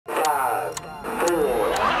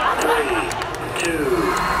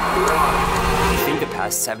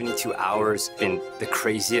past 72 hours been the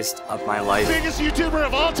craziest of my life. Biggest YouTuber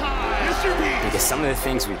of all time, MrBeast. Because some of the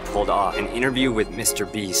things we pulled off, an interview with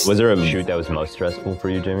MrBeast. Was there a shoot that was most stressful for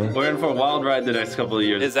you, Jimmy? We're in for a wild ride the next couple of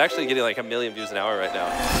years. It's actually getting like 1 million views an hour right now.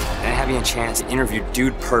 And having a chance to interview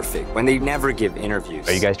Dude Perfect when they never give interviews.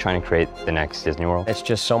 Are you guys trying to create the next Disney World? It's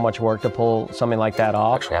just so much work to pull something like that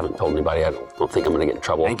off. Actually, I haven't told anybody. I don't think I'm gonna get in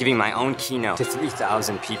trouble. And giving my own keynote to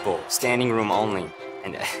 3,000 people, standing room only.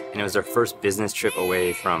 And it was our first business trip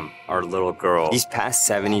away from our little girl. These past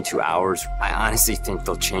 72 hours, I honestly think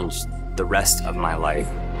they'll change the rest of my life.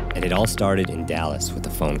 And it all started in Dallas with a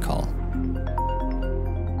phone call.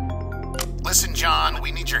 Listen, John,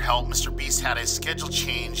 we need your help. MrBeast had his schedule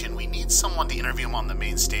change, and we need someone to interview him on the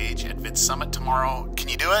main stage at VidSummit tomorrow. Can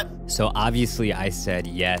you do it? So obviously I said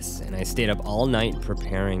yes, and I stayed up all night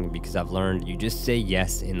preparing because I've learned you just say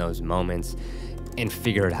yes in those moments and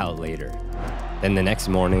figure it out later. Then the next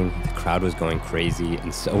morning, the crowd was going crazy,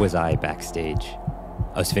 and so was I backstage.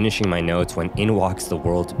 I was finishing my notes when in walks the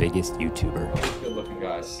world's biggest YouTuber. Good looking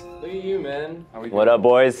guys. Look at you, man. What up,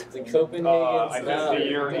 boys? It's in Copenhagen. I just see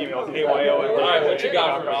your email, KYO. All right, what you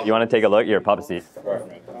got for me? You want to take a look? Here, pop a seat.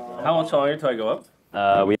 How much longer till I go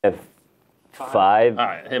up? We have 5. All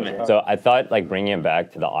right, hit me. So I thought, like, bringing it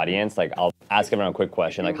back to the audience, like, I'll ask everyone a quick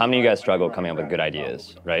question. Like, how many of you guys struggle coming up with good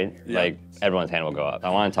ideas, right? Yeah. Like, everyone's hand will go up. I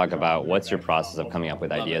want to talk about what's your process of coming up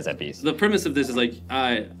with ideas at Beast. The premise of this is like,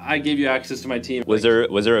 I gave you access to my team. Was there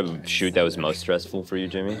a shoot that was most stressful for you,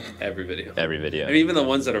 Jimmy? Every video. Every video. I mean, even the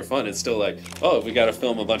ones that are fun, it's still like, oh, we got to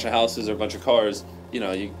film a bunch of houses or a bunch of cars. You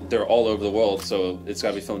know, they're all over the world, so it's got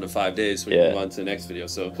to be filmed in 5 days so we can move on to the next video.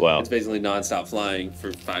 So it's basically nonstop flying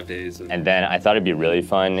for 5 days. And then I thought it'd be really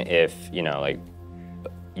fun if, you know, like,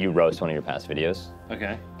 you roast one of your past videos.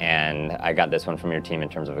 Okay. And I got this one from your team in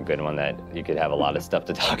terms of a good one that you could have a lot of stuff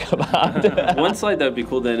to talk about. One slide that would be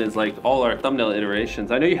cool then is like all our thumbnail iterations.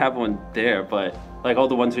 I know you have one there, but like all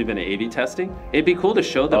the ones we've been A/B testing, it'd be cool to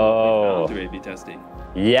show them what we found through A/B testing.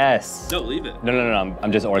 Yes. No, leave it. No.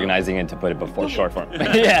 I'm just organizing it to put it before short form.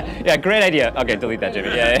 yeah, great idea. Okay, delete that, Jimmy.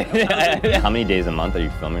 Yeah. How many days a month are you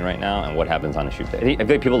filming right now, and what happens on a shoot day? I feel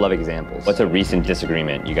like people love examples. What's a recent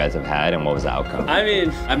disagreement you guys have had, and what was the outcome? I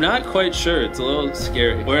mean, I'm not quite sure. It's a little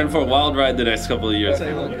scary. We're in for a wild ride the next couple of years.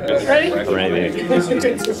 Ready? I'm ready.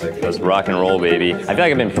 Let's rock and roll, baby. I feel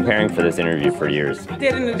like I've been preparing for this interview for years.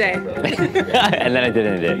 Did in a day. And then I did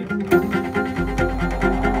in a day.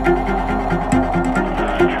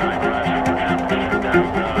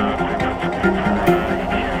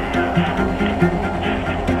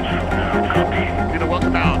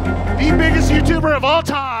 The biggest YouTuber of all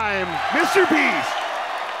time, MrBeast.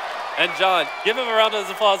 And John, give him a round of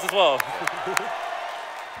applause as well.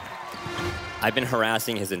 I've been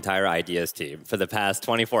harassing his entire ideas team for the past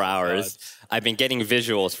 24 hours. I've been getting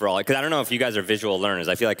visuals for all, because I don't know if you guys are visual learners.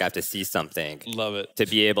 I feel like I have to see something. Love it. To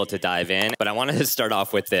be able to dive in. But I wanted to start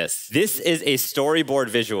off with this. This is a storyboard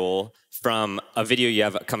visual from a video you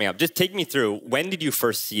have coming up. Just take me through, when did you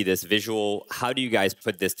first see this visual? How do you guys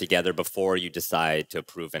put this together before you decide to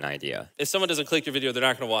approve an idea? If someone doesn't click your video, they're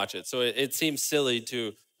not going to watch it. So it seems silly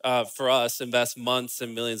to, for us, invest months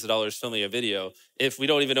and millions of dollars filming a video if we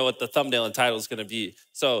don't even know what the thumbnail and title is going to be.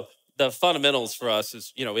 So the fundamentals for us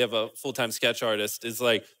is, you know, we have a full-time sketch artist. Is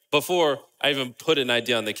like, before I even put an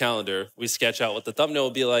idea on the calendar, we sketch out what the thumbnail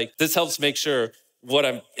will be like. This helps make sure what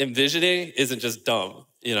I'm envisioning isn't just dumb.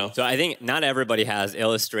 You know? So I think not everybody has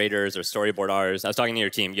illustrators or storyboard artists. I was talking to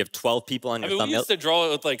your team. You have 12 people on your thumbnail. We used to draw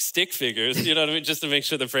it with like stick figures, you know what I mean? Just to make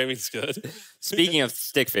sure the framing's good. Speaking of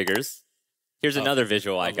stick figures, here's another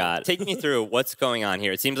visual I got. Take me through what's going on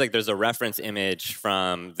here. It seems like there's a reference image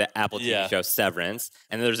from the Apple TV show Severance,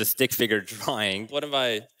 and there's a stick figure drawing. One of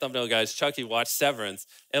my thumbnail guys, Chucky, watched Severance,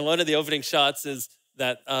 and one of the opening shots is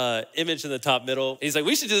that image in the top middle. He's like,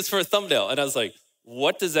 we should do this for a thumbnail. And I was like,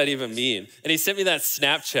 what does that even mean? And he sent me that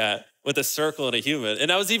Snapchat with a circle and a human.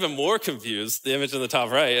 And I was even more confused, the image in the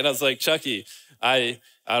top right. And I was like, Chucky, I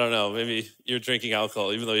don't know, maybe you're drinking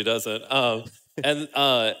alcohol, even though he doesn't.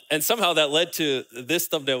 And somehow that led to this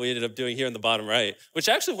thumbnail we ended up doing here in the bottom right, which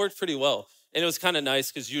actually worked pretty well. And it was kind of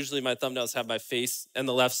nice because usually my thumbnails have my face and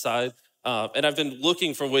the left side. And I've been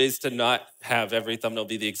looking for ways to not have every thumbnail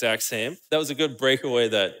be the exact same. That was a good breakaway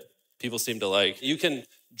that people seem to like. You can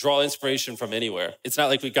draw inspiration from anywhere. It's not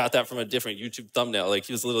like we got that from a different YouTube thumbnail. Like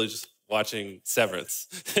he was literally just watching Severance.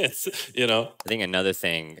 You know? I think another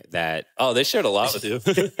thing that... Oh, they shared a lot with you.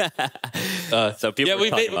 So people were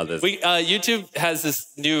talking about this. YouTube has this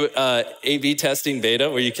new A/B testing beta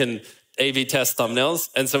where you can A/B test thumbnails.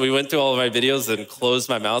 And so we went through all of my videos and closed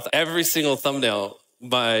my mouth. Every single thumbnail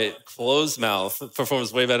my closed mouth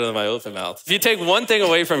performs way better than my open mouth. If you take one thing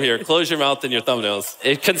away from here, close your mouth in your thumbnails,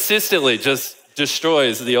 it consistently just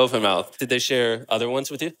destroys the open mouth. Did they share other ones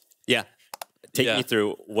with you? Yeah. Take me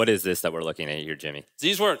through, what is this that we're looking at here, Jimmy?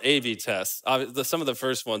 These weren't A/B tests. Some of the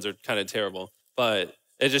first ones are kind of terrible, but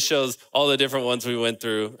it just shows all the different ones we went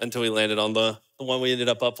through until we landed on the one we ended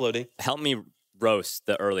up uploading. Help me roast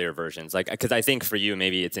the earlier versions, like, because I think for you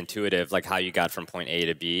maybe it's intuitive, like how you got from point A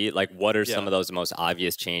to B. Like, what are some of those most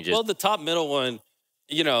obvious changes? Well, the top middle one,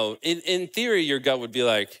 you know, in theory, your gut would be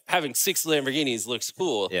like, having 6 Lamborghinis looks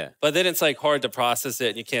cool. Yeah. But then it's like hard to process it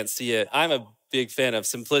and you can't see it. I'm a big fan of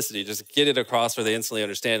simplicity. Just get it across where they instantly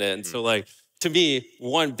understand it. And so, like, to me,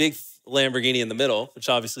 one big Lamborghini in the middle, which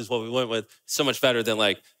obviously is what we went with, so much better than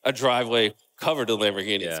like a driveway covered in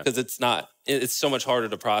Lamborghinis, because it's so much harder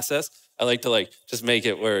to process. I like to like just make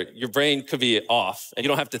it where your brain could be off and you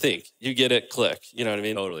don't have to think. You get it, click. You know what I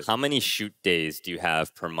mean? Totally. How many shoot days do you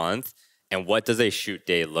have per month? And what does a shoot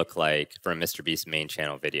day look like for a MrBeast main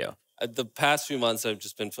channel video? The past few months, I've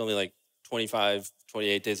just been filming like 25,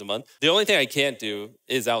 28 days a month. The only thing I can't do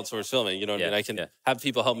is outsource filming. You know what I mean? I can have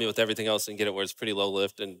people help me with everything else and get it where it's pretty low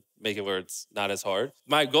lift and make it where it's not as hard.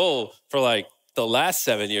 My goal for like the last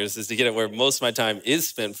 7 years is to get it where most of my time is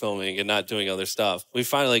spent filming and not doing other stuff. We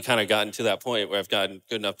finally kind of gotten to that point where I've gotten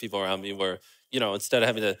good enough people around me where, you know, instead of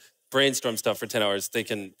having to brainstorm stuff for 10 hours, they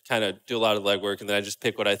can kind of do a lot of legwork and then I just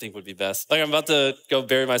pick what I think would be best. Like, I'm about to go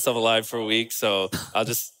bury myself alive for a week, so I'll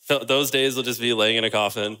just, those days will just be laying in a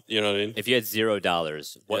coffin, you know what I mean? If you had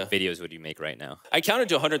 $0, what videos would you make right now? I counted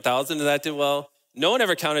to 100,000 and that did well. No one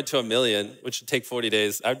ever counted to 1 million, which would take 40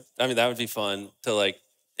 days. I mean, that would be fun to like,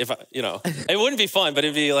 if I, you know, it wouldn't be fun, but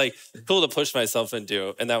it'd be like cool to push myself and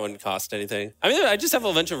do, and that wouldn't cost anything. I mean, I just have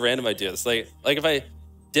a bunch of random ideas. Like if I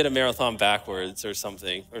did a marathon backwards or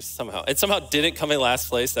something, or somehow didn't come in last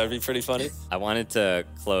place, that would be pretty funny. I wanted to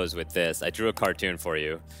close with this. I drew a cartoon for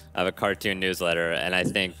you. I have a cartoon newsletter, and I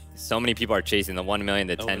think so many people are chasing the 1 million,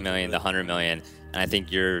 the 10 million, the 100 million, and I think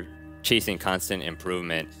you're chasing constant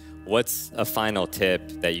improvement. What's a final tip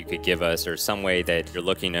that you could give us, or some way that you're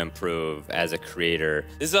looking to improve as a creator?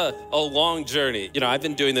 This is a long journey. You know, I've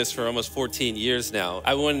been doing this for almost 14 years now.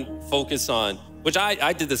 I wouldn't focus on, which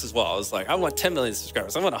I did this as well. I was like, I want 10 million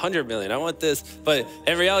subscribers. I want 100 million. I want this. But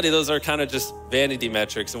in reality, those are kind of just vanity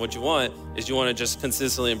metrics. And what you want is you want to just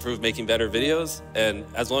consistently improve making better videos. And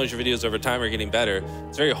as long as your videos over time are getting better,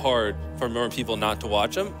 it's very hard for more people not to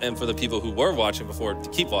watch them and for the people who were watching before to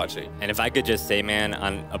keep watching. And if I could just say, man,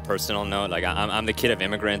 on a personal note, like I'm the kid of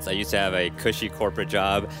immigrants. I used to have a cushy corporate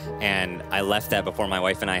job, and I left that before my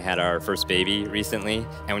wife and I had our first baby recently.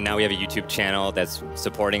 And now we have a YouTube channel that's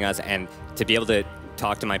supporting us. And to be able to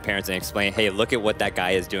talk to my parents and explain, hey, look at what that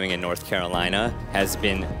guy is doing in North Carolina, has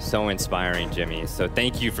been so inspiring, Jimmy. So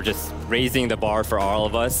thank you for just raising the bar for all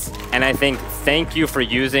of us. And I think thank you for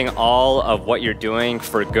using all of what you're doing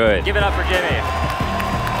for good. Give it up for Jimmy.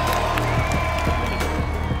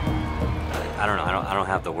 I don't know. I don't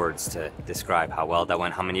have the words to describe how well that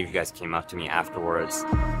went. How many of you guys came up to me afterwards?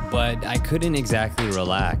 But I couldn't exactly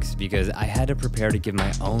relax because I had to prepare to give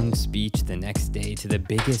my own speech the next day to the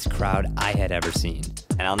biggest crowd I had ever seen.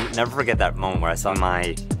 And I'll never forget that moment where I saw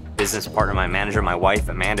my business partner, my manager, my wife,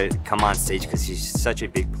 Amanda, come on stage because she's such a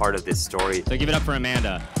big part of this story. So give it up for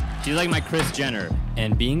Amanda. She's like my Kris Jenner.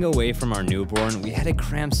 And being away from our newborn, we had to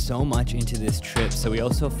cram so much into this trip, so we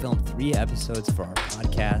also filmed 3 episodes for our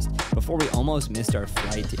podcast before we almost missed our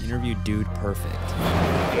flight to interview Dude Perfect.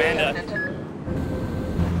 Amanda.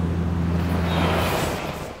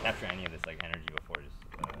 After any of this like energy before,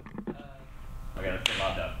 just I gotta fill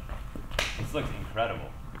out up. This looks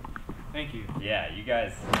incredible. Thank you. Yeah, you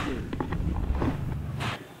guys.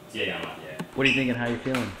 Yeah. What are you thinking? How you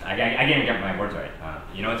feeling? I can't even get my words right.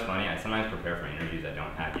 You know what's funny? I sometimes prepare for interviews I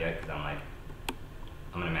don't have yet because I'm like,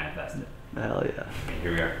 I'm gonna manifest it. Hell yeah. Okay,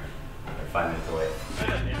 here we are. We're 5 minutes away.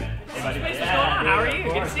 Hey, buddy. How are you?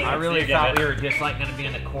 Good to see you. I really thought we were just like gonna be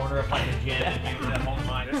in the corner of like a gym and do the whole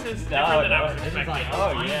night. This is different than I was expecting. Like,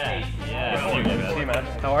 oh yeah. Hey man,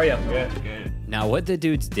 how are you? Good. Now, what the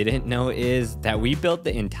dudes didn't know is that we built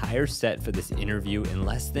the entire set for this interview in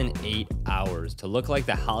less than 8 hours to look like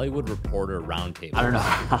the Hollywood Reporter roundtable.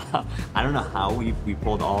 I don't know how we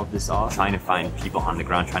pulled all of this off. Trying to find people on the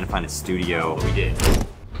ground, trying to find a studio. We did.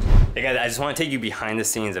 Hey guys, I just want to take you behind the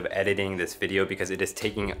scenes of editing this video because it is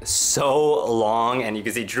taking so long, and you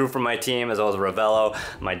can see Drew from my team as well as Ravello,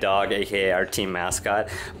 my dog, aka our team mascot.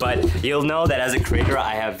 But you'll know that as a creator,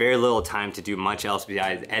 I have very little time to do much else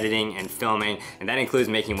besides editing and filming, and that includes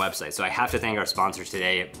making websites. So I have to thank our sponsor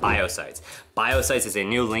today, Biosites. Biosites is a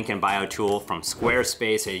new link in bio tool from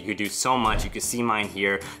Squarespace, so you could do so much. You can see mine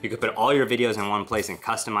here. You could put all your videos in one place and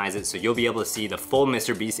customize it, so you'll be able to see the full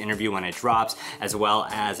MrBeast interview when it drops, as well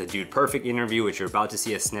as a Dude Perfect interview, which you're about to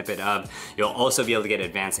see a snippet of. You'll also be able to get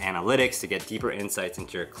advanced analytics to get deeper insights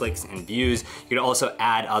into your clicks and views. You can also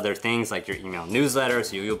add other things like your email newsletter,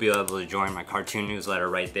 so you'll be able to join my cartoon newsletter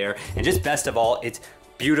right there. And just best of all, it's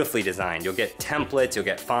beautifully designed. You'll get templates, you'll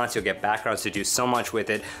get fonts, you'll get backgrounds to do so much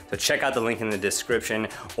with it. So check out the link in the description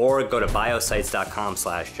or go to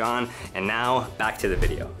biosites.com/John. And now back to the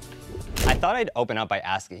video. I thought I'd open up by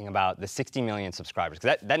asking about the 60 million subscribers,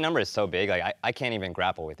 because that number is so big, like I can't even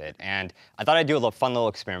grapple with it. And I thought I'd do a little fun little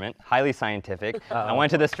experiment, highly scientific. I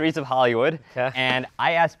went to the streets of Hollywood and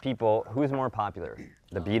I asked people who's more popular,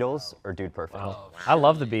 the Beatles or Dude Perfect? Wow. I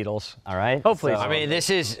love the Beatles. All right. Hopefully. I mean,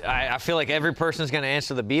 this is, I feel like every person's going to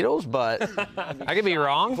answer the Beatles, but I could be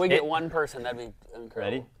wrong. If we get one person, that'd be incredible.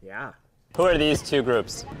 Ready? Yeah. Who are these two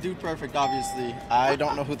groups? Dude Perfect, obviously. I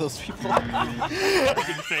don't know who those people are.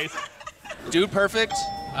 Dude Perfect?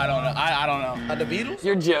 I don't know. I don't know. The Beatles?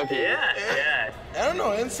 You're joking. Yeah. I don't know.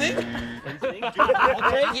 NSYNC?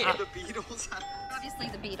 I'll take it. The Beatles? Obviously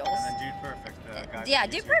the Beatles. And Dude Perfect. Yeah,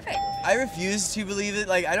 Dude Perfect. I refuse to believe it.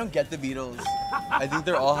 Like, I don't get the Beatles. I think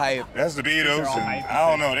they're all hype. That's the Beatles, and I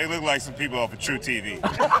don't know. They look like some people off of True TV.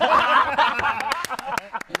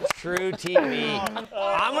 True TV.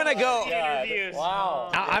 I'm gonna go.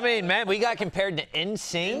 Wow. I mean, man, we got compared to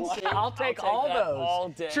NSYNC. I'll take all those. All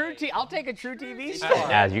day. I'll take a True TV star.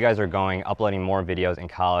 As you guys are uploading more videos in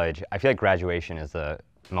college, I feel like graduation is the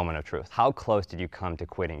moment of truth. How close did you come to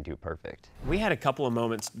quitting Dude Perfect? We had a couple of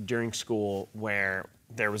moments during school where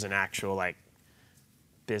there was an actual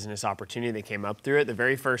business opportunity that came up through it. The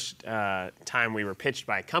very first time we were pitched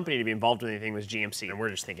by a company to be involved in anything was GMC, and we're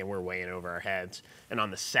just thinking we're way in over our heads. And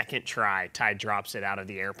on the second try, Ty drops it out of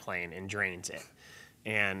the airplane and drains it.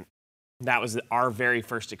 And that was our very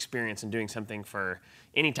first experience in doing something for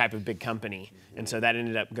any type of big company. And so that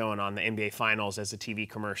ended up going on the NBA Finals as a TV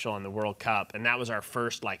commercial and the World Cup. And that was our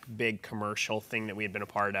first big commercial thing that we had been a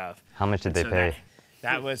part of. How much did they pay?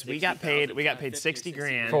 That was, we got paid 60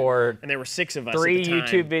 grand for, and there were 6 of us 3 at the time.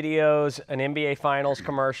 YouTube videos, an NBA Finals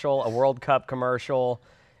commercial, a World Cup commercial,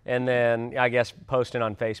 and then I guess posting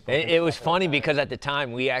on Facebook. It was funny because at the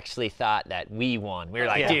time we actually thought that we won. We were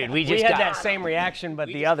like, dude, we had that same reaction, but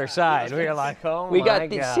the other side. We were like, oh we my got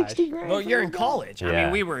the gosh. 60 grand. Well, you're in college. Yeah. I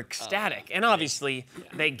mean, we were ecstatic, and obviously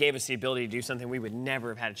they gave us the ability to do something we would never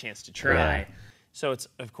have had a chance to try. Yeah. So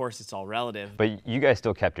of course it's all relative. But you guys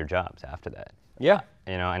still kept your jobs after that. Yeah.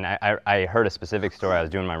 You know, and I heard a specific story. I was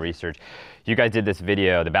doing my research. You guys did this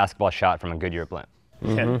video, the basketball shot from a Goodyear blimp.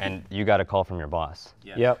 Mm-hmm. And you got a call from your boss.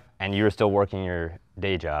 Yeah. Yep. And you were still working your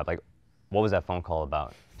day job. Like, what was that phone call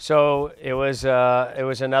about? So it was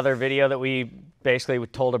another video that we basically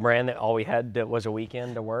told a brand that all we had was a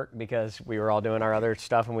weekend to work because we were all doing our other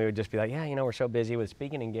stuff, and we would just be like, yeah, you know, we're so busy with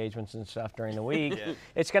speaking engagements and stuff during the week.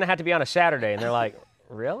 It's going to have to be on a Saturday. And they're like,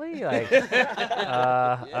 really? Like,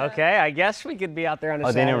 okay, I guess we could be out there on a Saturday.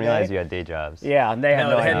 Oh, they didn't realize you had day jobs. Yeah, they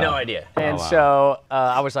had no idea. And so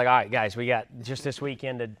I was like, all right, guys, we got just this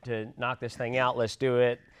weekend to knock this thing out. Let's do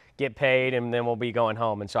it, get paid, and then we'll be going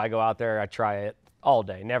home. And so I go out there, I try it all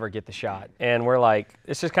day, never get the shot. And we're like,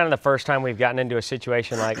 this is kind of the first time we've gotten into a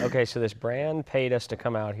situation like, okay, so this brand paid us to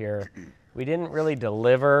come out here. We didn't really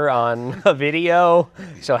deliver on a video.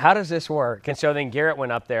 So how does this work? And so then Garrett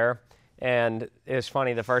went up there. And it was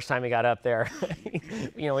funny, the first time he got up there,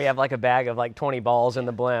 you know, we have like a bag of like 20 balls in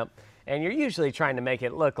the blimp. And you're usually trying to make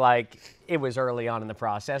it look like it was early on in the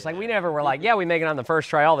process. Like we never were like, yeah, we make it on the first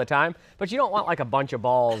try all the time. But you don't want like a bunch of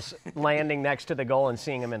balls landing next to the goal and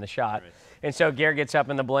seeing them in the shot. Right. And so Garrett gets up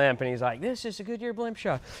in the blimp and he's like, this is a Goodyear blimp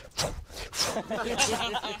shot.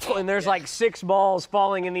 And there's like 6 balls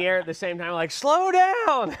falling in the air at the same time. Like, slow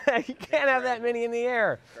down. You can't have that many in the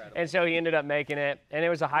air. Incredible. And so he ended up making it. And it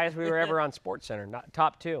was the highest we were ever on SportsCenter,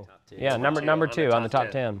 top 2. Yeah, number 2 on the top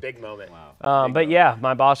 10. Big moment. Wow. But yeah,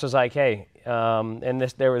 my boss was like, hey, and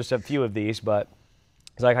there was a few of these, but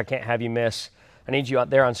he's like, I can't have you miss. I need you out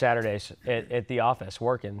there on Saturdays at the office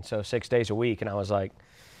working, so 6 days a week. And I was like,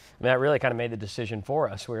 I mean, that really kind of made the decision for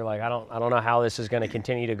us. We were like, I don't know how this is going to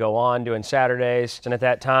continue to go on doing Saturdays. And at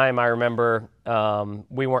that time, I remember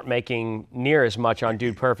we weren't making near as much on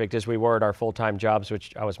Dude Perfect as we were at our full-time jobs,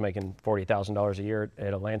 which I was making $40,000 a year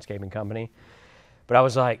at a landscaping company. But I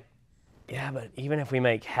was like, yeah, but even if we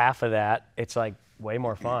make half of that, it's like way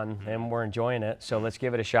more fun and we're enjoying it. So let's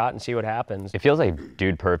give it a shot and see what happens. It feels like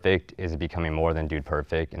Dude Perfect is becoming more than Dude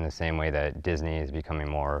Perfect in the same way that Disney is becoming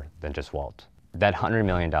more than just Walt. That $100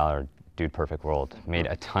 million Dude Perfect world made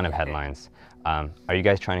a ton of headlines. Are you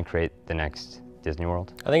guys trying to create the next Disney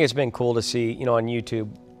World? I think it's been cool to see, you know, on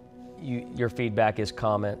YouTube, your feedback is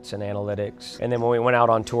comments and analytics. And then when we went out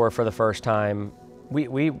on tour for the first time, we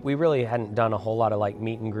really hadn't done a whole lot of like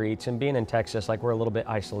meet and greets, and being in Texas, like we're a little bit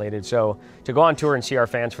isolated. So to go on tour and see our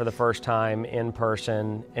fans for the first time in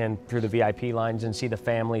person and through the VIP lines and see the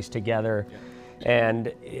families together,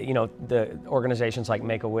 and you know, the organizations like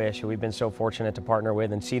Make-A-Wish, who we've been so fortunate to partner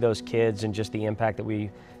with, and see those kids and just the impact that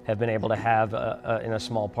we have been able to have in a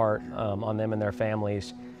small part on them and their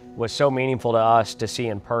families was so meaningful to us to see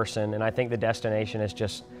in person. And I think the destination is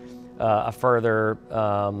just a further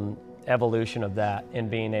evolution of that, and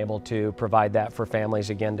being able to provide that for families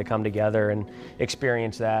again to come together and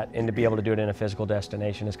experience that, and to be able to do it in a physical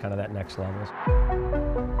destination is kind of that next level.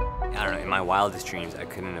 I don't know, in my wildest dreams, I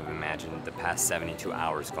couldn't have imagined the past 72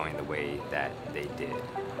 hours going the way that they did.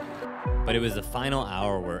 But it was the final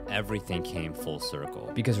hour where everything came full circle.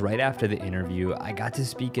 Because right after the interview, I got to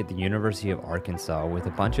speak at the University of Arkansas with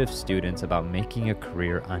a bunch of students about making a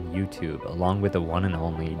career on YouTube, along with the one and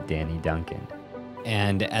only Danny Duncan.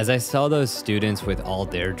 And as I saw those students with all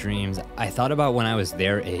their dreams, I thought about when I was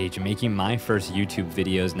their age, making my first YouTube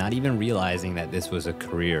videos, not even realizing that this was a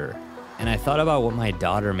career. And I thought about what my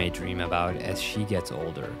daughter may dream about as she gets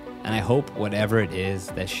older. And I hope whatever it is,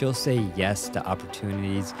 that she'll say yes to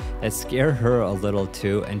opportunities that scare her a little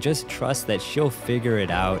too, and just trust that she'll figure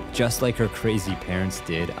it out just like her crazy parents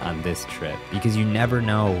did on this trip. Because you never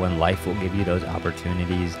know when life will give you those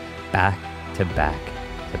opportunities back to back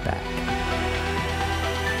to back.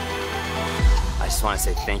 I just want to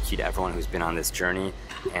say thank you to everyone who's been on this journey,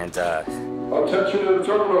 and attention to the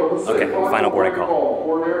terminal. Okay, final boarding call.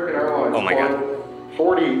 For American Airlines. Oh my God.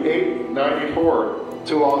 4894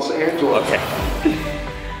 to Los Angeles. Okay.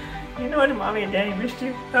 You know what, Mommy and Daddy missed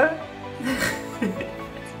you, huh?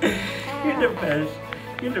 You're the best.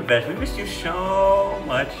 You're the best. We missed you so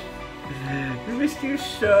much. We missed you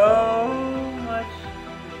so much.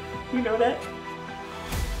 You know that?